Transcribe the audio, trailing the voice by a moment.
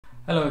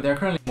Hello, there are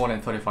currently more than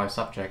 35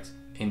 subjects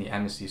in the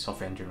MSc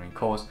Software Engineering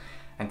course,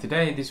 and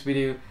today in this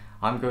video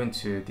I'm going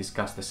to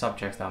discuss the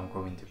subjects that I'm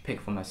going to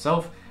pick for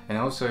myself, and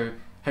also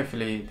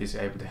hopefully this is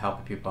able to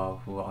help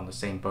people who are on the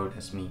same boat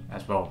as me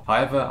as well.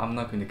 However, I'm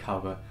not going to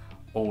cover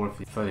all of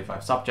the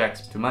 35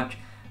 subjects too much,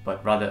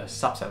 but rather a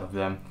subset of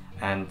them,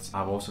 and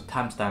I've also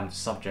timestamped the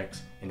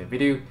subjects in the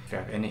video. If you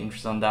have any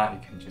interest on that, you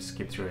can just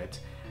skip through it.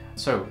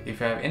 So if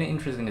you have any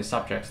interest in the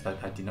subjects that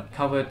I did not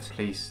cover,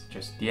 please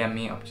just DM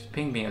me or just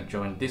ping me or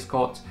join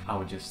Discord. I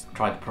will just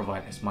try to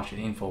provide as much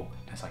info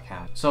as I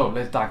can. So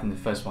let's dive into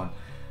the first one.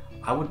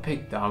 I would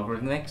pick the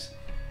Algorithmics,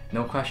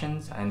 no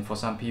questions, and for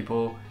some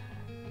people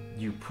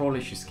you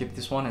probably should skip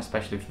this one,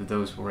 especially for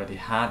those who already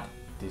had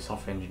the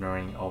software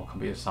engineering or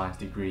computer science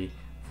degree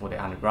for the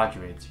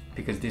undergraduates,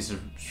 because this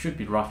should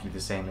be roughly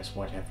the same as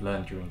what you have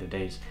learned during the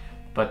days.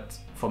 But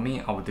for me,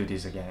 I would do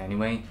this again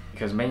anyway,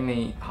 because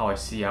mainly how I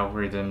see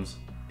algorithms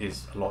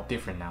is a lot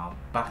different now.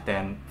 Back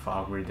then, for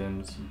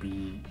algorithms,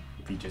 we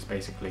just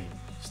basically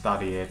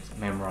study it,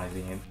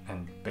 memorizing it,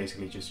 and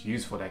basically just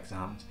use for the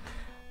exams.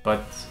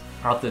 But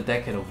after a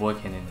decade of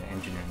working in the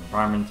engineering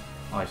environment,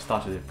 I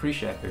started to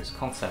appreciate this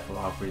concept of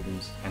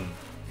algorithms, and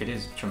it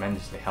is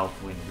tremendously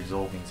helpful in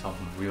resolving some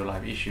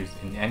real-life issues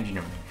in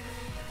engineering.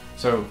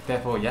 So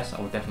therefore, yes,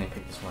 I will definitely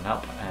pick this one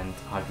up, and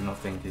I do not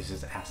think this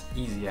is as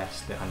easy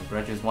as the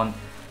undergraduate one,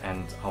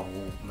 and I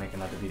will make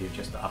another video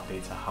just to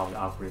update how the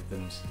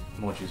algorithms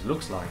modules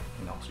looks like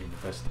in Oxford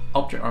University.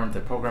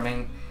 Object-oriented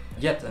programming,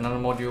 yet another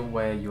module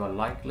where you are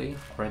likely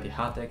already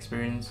had the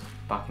experience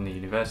back in the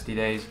university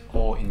days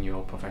or in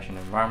your professional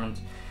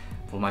environment.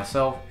 For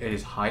myself, it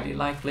is highly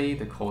likely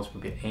the course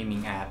will be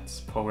aiming at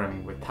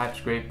programming with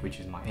TypeScript, which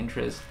is my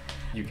interest.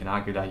 You can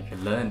argue that you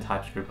can learn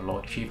TypeScript a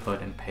lot cheaper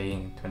than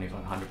paying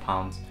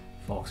 £2,500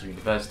 for Oxford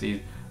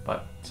University,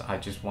 but I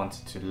just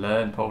wanted to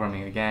learn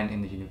programming again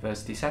in the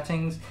university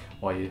settings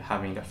while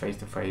having a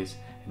face-to-face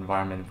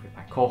environment with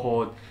my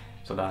cohort,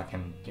 so that I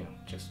can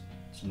just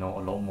know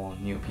a lot more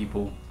new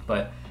people.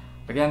 But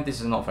again,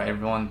 this is not for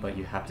everyone, but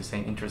you have the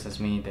same interest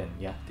as me, then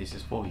yeah, this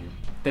is for you.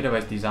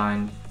 Database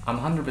design, I'm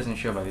 100%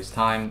 sure by this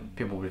time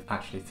people will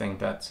actually think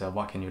that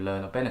what can you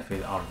learn or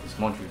benefit out of these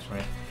modules,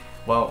 right?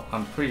 Well,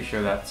 I'm pretty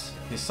sure that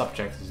this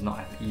subject is not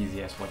as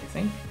easy as what you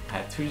think. I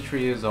had 2 to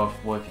 3 years of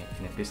working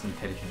in a business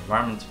intelligence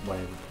environment where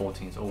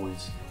reporting is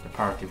always the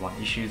priority one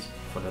issues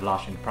for the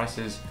large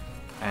enterprises,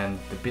 and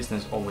the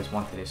business always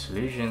wanted a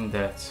solution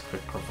that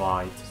could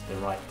provide the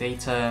right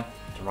data,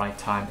 the right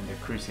time, and the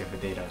accuracy of the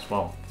data as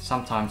well.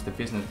 Sometimes the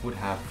business would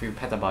have a few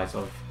petabytes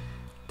of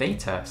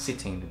data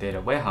sitting in the data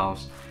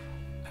warehouse,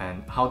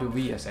 and how do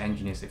we as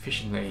engineers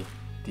efficiently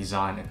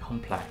design a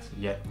complex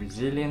yet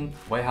resilient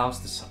warehouse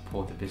to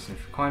support the business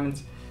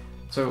requirements?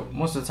 So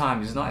most of the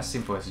time it's not as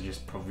simple as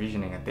just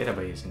provisioning a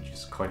database and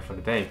just code for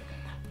the day,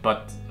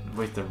 but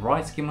with the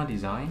right schema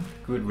design,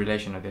 good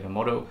relational data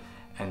model,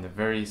 and the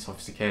very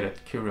sophisticated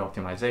query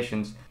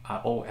optimizations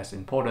are all as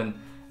important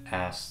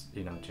as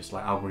just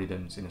like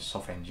algorithms in the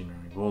software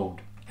engineering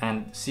world.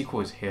 And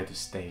SQL is here to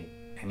stay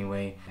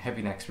anyway.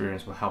 Having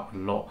experience will help a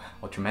lot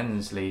or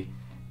tremendously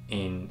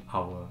in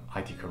our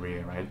IT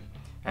career, right?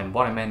 And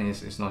what I meant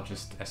is, it's not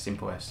just as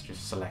simple as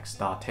just select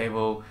star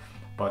table,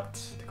 but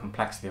the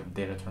complexity of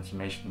data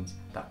transformations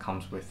that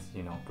comes with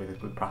with the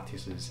good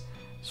practices,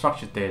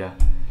 structured data.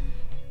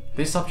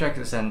 This subject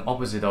is an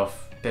opposite of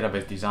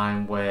database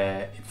design,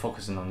 where it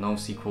focuses on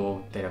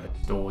NoSQL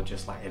database store,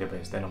 just like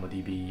AWS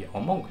DynamoDB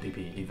or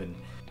MongoDB even.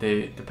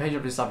 The page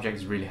of this subject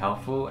is really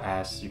helpful,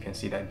 as you can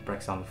see that it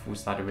breaks down the full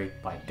study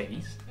week by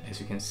days.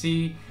 As you can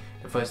see,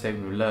 the first day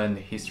we will learn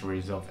the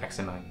histories of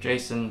XML and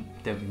JSON,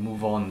 then we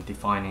move on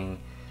defining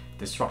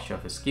the structure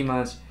of the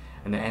schemas,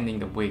 and then ending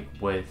the week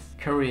with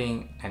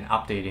querying and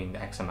updating the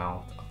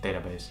XML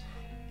database.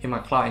 In my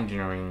cloud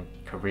engineering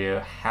career,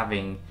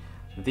 having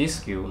these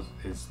skills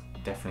is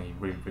definitely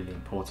really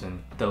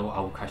important, though I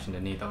will question the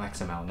need of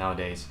XML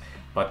nowadays.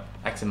 But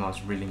XML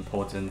is really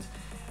important,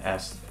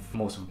 as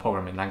most of the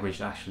programming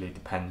language actually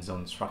depends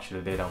on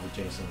structured data with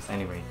JSONs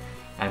anyway.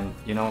 And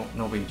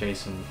knowing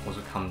JSON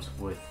also comes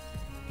with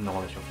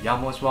knowledge of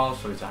YAML as well,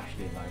 so it's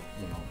actually like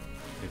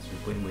it's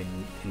a win-win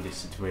in these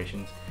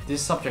situations.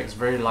 This subject is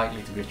very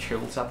likely to be a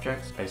chill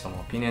subject based on my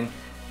opinion,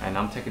 and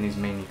I'm taking this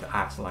mainly to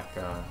act like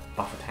a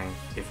buffer tank.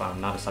 If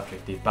another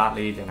subject did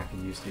badly, then I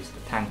can use this to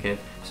tank it,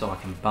 so I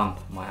can bump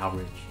my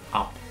average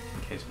up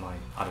in case my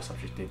other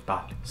subject did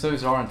bad.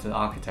 Service-oriented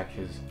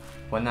architectures.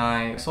 When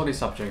I saw these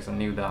subjects, I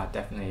knew that I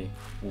definitely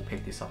will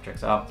pick these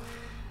subjects up.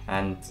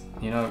 And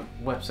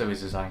web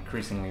services are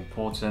increasingly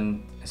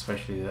important,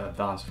 especially the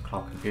advance of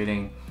cloud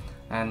computing,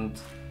 and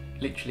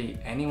literally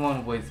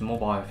anyone with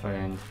mobile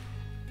phone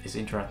is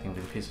interacting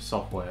with a piece of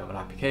software or an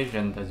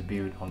application that's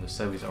built on the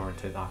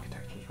service-oriented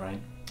architectures, right?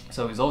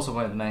 So it's also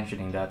worth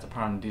mentioning that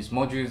apparently these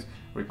modules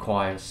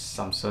require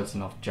some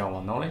certain of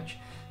Java knowledge,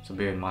 so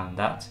bear in mind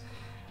that.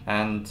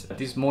 And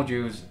these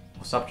modules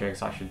or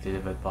subjects are actually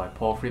delivered by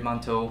Paul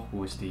Fremantle,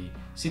 who is the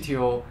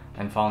CTO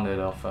and founder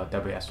of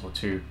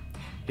WSO2.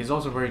 He's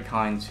also very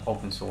kind to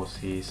open source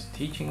his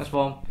teaching as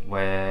well,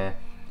 where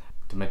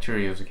the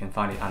materials, you can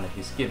find it under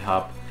his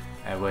GitHub,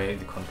 where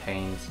it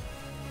contains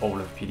all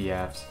of the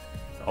PDFs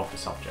of the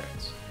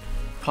subjects.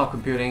 Cloud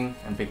computing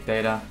and big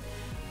data,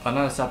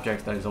 another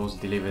subject that is also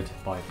delivered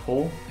by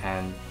Paul,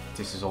 and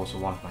this is also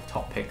one of my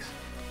top picks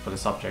for the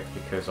subject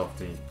because of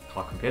the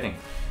cloud computing.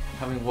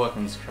 Having worked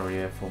in this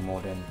career for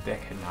more than a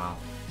decade now,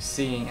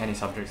 seeing any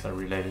subjects that are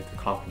related to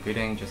cloud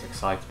computing just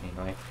excites me,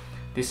 right?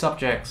 These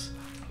subjects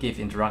give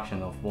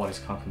introduction of what is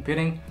cloud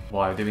computing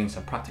while doing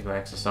some practical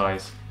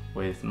exercise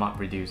with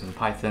MapReduce and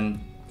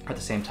Python. At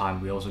the same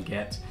time, we also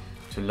get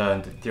to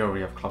learn the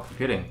theory of cloud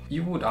computing.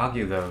 You would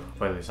argue though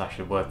whether it's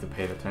actually worth to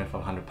pay the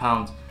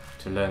 £2,500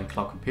 to learn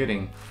cloud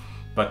computing,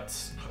 but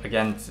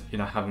again,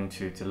 having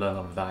to learn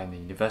all of that in the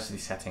university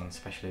setting,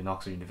 especially in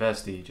Oxford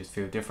University, just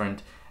feel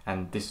different.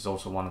 And this is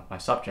also one of my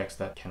subjects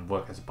that can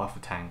work as a buffer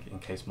tank in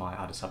case my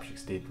other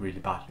subjects did really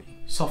badly.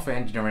 Software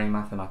engineering,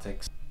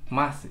 mathematics.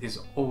 Math is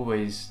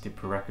always the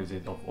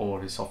prerequisite of all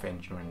the software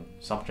engineering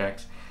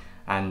subjects,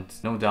 and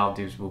no doubt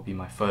this will be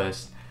my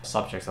first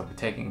subjects I'll be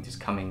taking this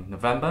coming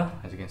November,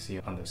 as you can see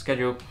on the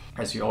schedule.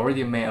 As you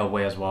already may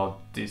aware as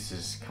well, this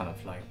is kind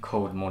of like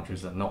code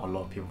modules that not a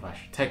lot of people have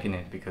actually taken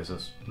it because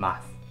of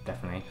math,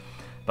 definitely.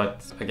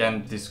 But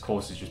again, this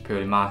course is just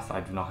purely math. I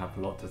do not have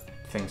a lot of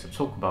things to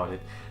talk about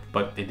it,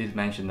 but they did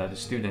mention that the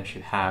student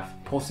should have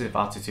positive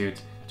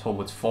attitude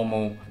towards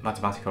formal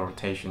mathematical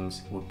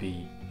rotations would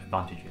be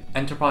advantages.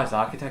 Enterprise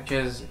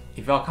architectures.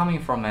 If you are coming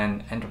from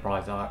an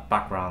enterprise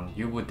background,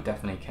 you would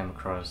definitely come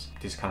across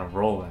this kind of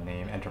role in the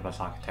enterprise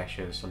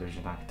architecture,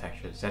 solution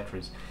architecture,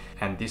 etc.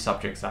 And these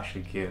subjects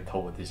actually geared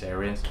toward these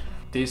areas.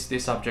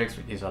 These subjects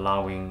is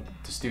allowing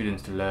the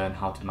students to learn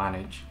how to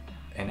manage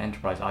an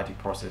enterprise IT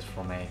process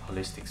from a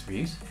holistic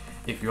view.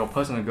 If your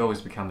personal goal is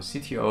to become a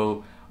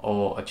CTO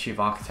or a chief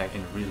architect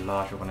in a really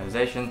large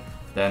organization,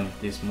 then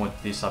these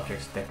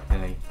subjects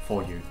definitely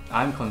for you.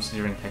 I'm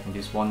considering taking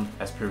this one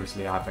as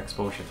previously I have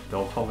exposure to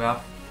the TOGAF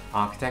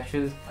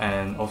architectures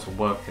and also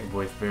worked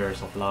with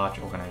various of large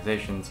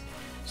organizations.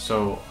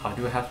 So I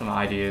do have some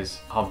ideas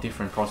how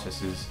different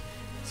processes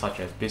such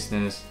as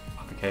business,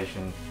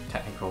 application,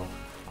 technical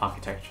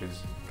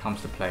architectures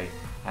comes to play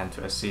and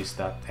to assist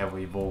that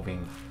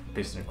ever-evolving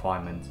business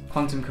requirement.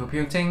 Quantum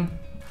computing,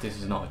 this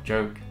is not a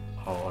joke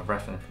or a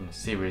reference from a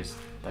series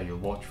that you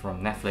watch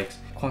from Netflix.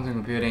 Quantum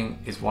computing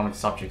is one of the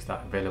subjects that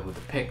are available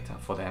to pick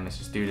for the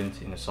MSc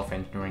student in the software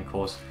engineering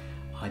course.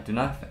 I do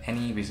not have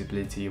any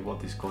visibility of what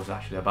this course is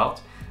actually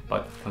about,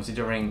 but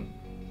considering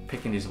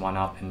picking this one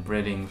up and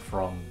reading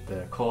from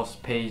the course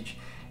page,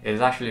 it is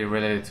actually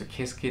related to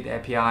Qiskit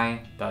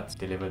API that's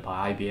delivered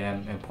by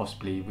IBM, and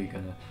possibly we're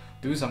gonna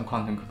do some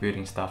quantum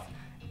computing stuff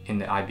in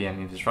the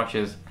IBM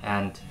infrastructures.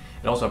 And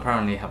it also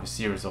apparently have a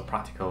series of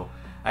practical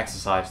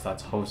exercise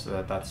that's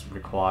hosted that's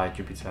require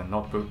Jupyter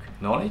Notebook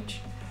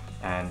knowledge,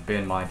 and bear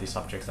in mind these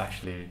subjects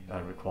actually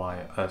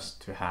require us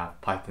to have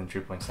Python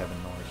 3.7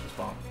 knowledge as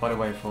well. By the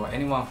way, for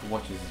anyone who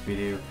watches this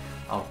video,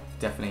 I'll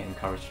definitely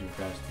encourage you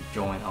guys to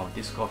join our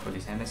Discord for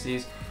these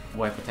MSCs,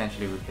 where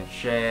potentially we can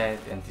share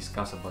and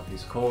discuss about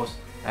this course,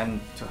 and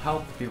to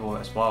help people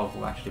as well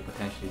who actually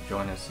potentially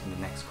join us in the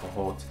next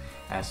cohort,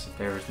 as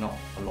there is not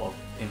a lot of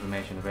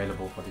information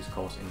available for this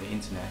course in the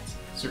internet.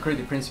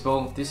 Security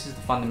principle, this is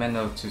the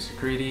fundamental to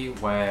security,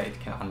 where it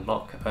can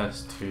unlock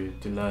us to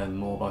learn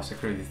more about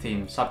security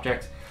themed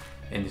subjects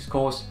in this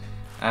course.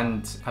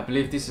 And I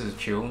believe this is a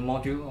chill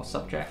module or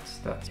subjects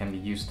that can be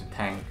used to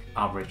tank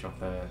average of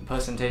the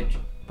percentage,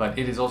 but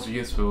it is also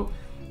useful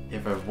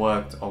if I've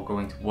worked or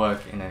going to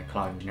work in a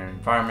cloud engineering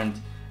environment,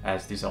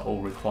 as these are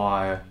all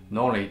require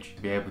knowledge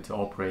to be able to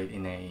operate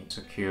in a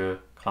secure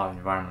cloud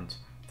environment.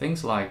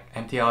 Things like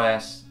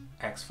MTLS,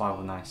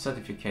 X509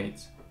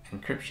 certificates,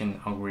 encryption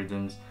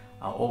algorithms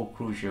are all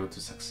crucial to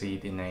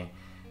succeed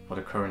for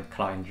the current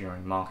cloud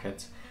engineering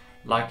market.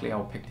 Likely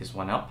I'll pick this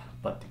one up,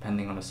 but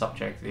depending on the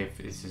subject, if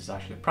this is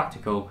actually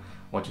practical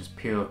or just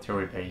pure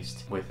theory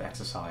based with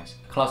exercise.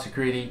 Cloud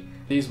security,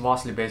 these are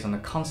vastly based on the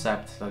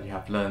concept that you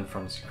have learned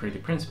from security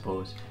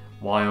principles,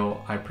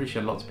 while I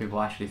appreciate lots of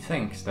people actually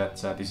think that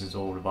this is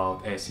all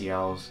about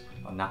ACLs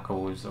or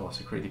knuckles or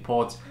security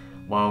ports.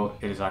 Well,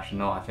 it is actually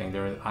not. I think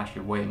there is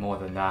actually way more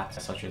than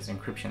that, such as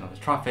encryption of the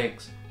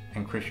traffics,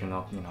 encryption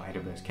of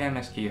AWS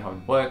KMS key, how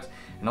it works,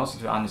 and also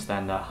to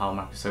understand that how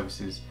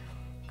microservices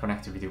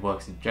connectivity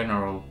works in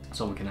general,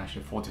 so we can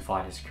actually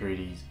fortify the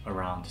securities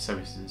around the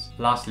services.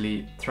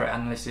 Lastly, threat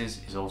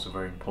analysis is also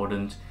very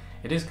important.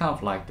 It is kind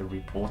of like the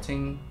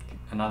reporting,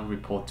 another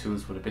report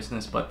tools for the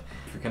business, but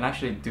if you can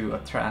actually do a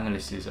threat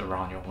analysis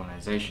around your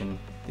organization,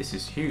 this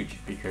is huge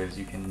because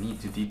you can need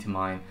to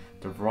determine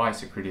the right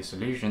security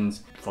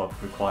solutions for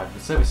required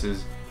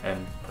services,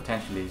 and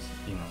potentially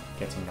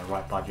getting the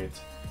right budget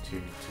to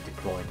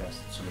deploy that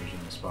solution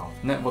as well.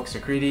 Network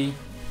security.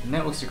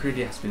 Network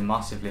security has been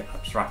massively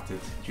abstracted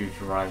due to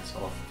the rise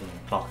of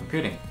cloud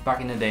computing.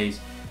 Back in the days,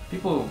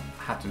 people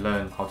had to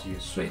learn how to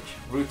use switch,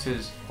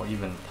 routers, or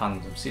even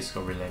tons of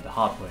Cisco related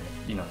hardware,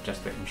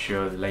 just to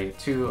ensure the layer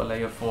 2 or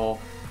layer 4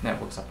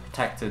 networks are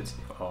protected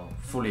or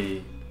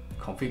fully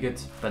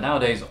configured. But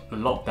nowadays, a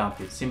lot of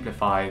that is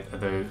simplified,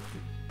 although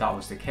that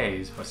was the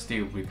case, but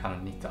still we kind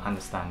of need to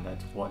understand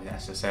that what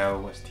is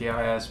SSL, what's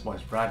TLS,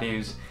 what's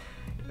radius,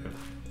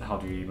 how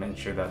do you make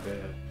sure that the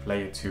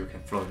layer 2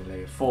 can flow to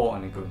layer 4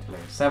 and then go into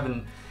layer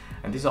 7.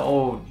 And these are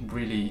all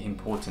really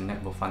important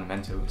network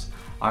fundamentals.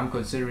 I'm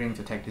considering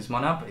to take this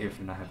one up if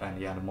I don't have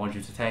any other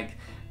module to take,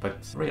 but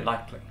really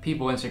likely.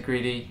 People and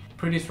security,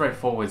 pretty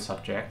straightforward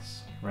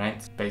subjects,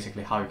 right?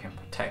 Basically how you can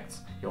protect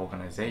your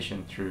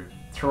organization through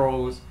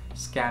trolls,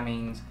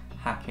 scammings,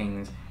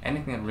 hackings,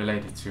 anything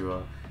related to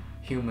a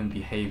human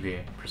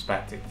behavior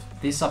perspective.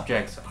 These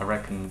subjects, I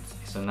reckon,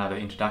 is another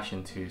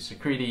introduction to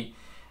security,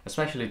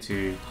 especially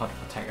to how to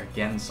protect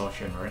against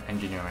social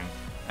engineering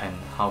and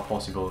how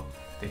possible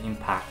the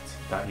impact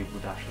that it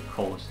would actually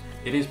cause.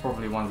 It is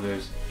probably one of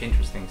those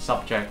interesting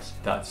subjects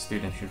that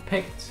students should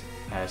pick,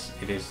 as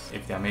it is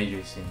if their major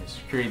is in the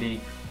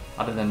security.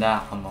 Other than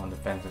that, I'm on the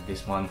fence of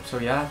this one. So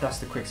yeah, that's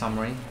the quick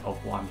summary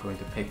of what I'm going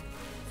to pick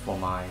for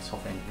my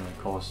software engineering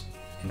course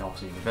in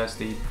Oxford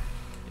University.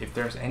 If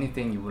there's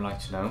anything you would like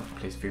to know,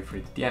 please feel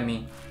free to DM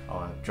me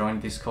or join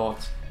Discord.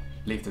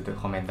 Leave the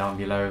comment down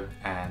below,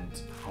 and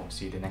I'll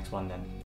see you the next one then.